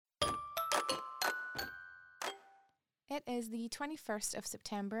It is the 21st of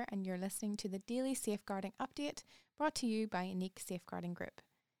September and you're listening to the Daily Safeguarding Update brought to you by Unique Safeguarding Group.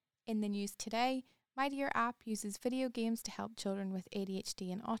 In the news today, My Dear app uses video games to help children with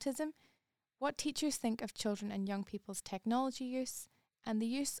ADHD and autism, what teachers think of children and young people's technology use, and the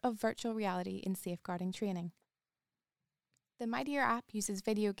use of virtual reality in safeguarding training. The My Dear app uses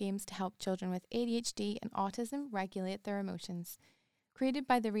video games to help children with ADHD and autism regulate their emotions. Created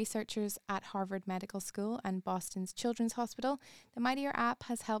by the researchers at Harvard Medical School and Boston's Children's Hospital, the My Dear app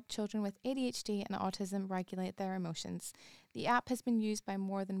has helped children with ADHD and autism regulate their emotions. The app has been used by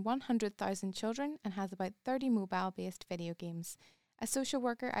more than 100,000 children and has about 30 mobile-based video games. A social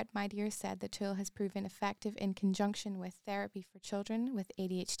worker at My Dear said the tool has proven effective in conjunction with therapy for children with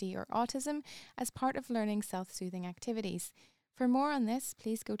ADHD or autism as part of learning self-soothing activities. For more on this,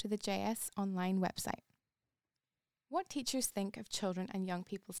 please go to the JS online website. What teachers think of children and young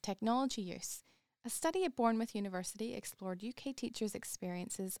people's technology use. A study at Bournemouth University explored UK teachers'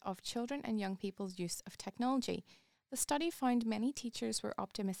 experiences of children and young people's use of technology. The study found many teachers were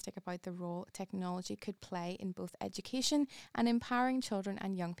optimistic about the role technology could play in both education and empowering children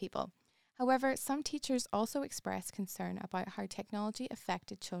and young people. However, some teachers also expressed concern about how technology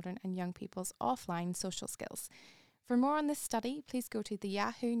affected children and young people's offline social skills. For more on this study, please go to the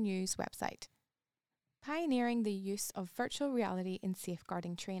Yahoo News website. Pioneering the use of virtual reality in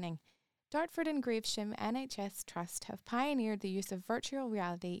safeguarding training. Dartford and Gravesham NHS Trust have pioneered the use of virtual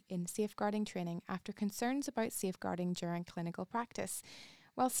reality in safeguarding training after concerns about safeguarding during clinical practice.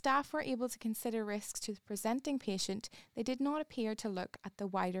 While staff were able to consider risks to the presenting patient, they did not appear to look at the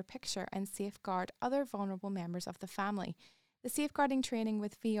wider picture and safeguard other vulnerable members of the family. The safeguarding training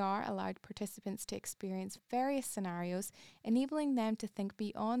with VR allowed participants to experience various scenarios, enabling them to think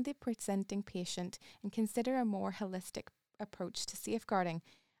beyond the presenting patient and consider a more holistic approach to safeguarding.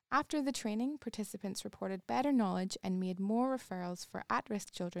 After the training, participants reported better knowledge and made more referrals for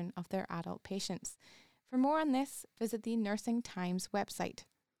at-risk children of their adult patients. For more on this, visit the Nursing Times website.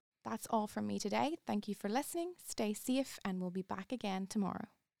 That's all from me today. Thank you for listening, stay safe, and we'll be back again tomorrow.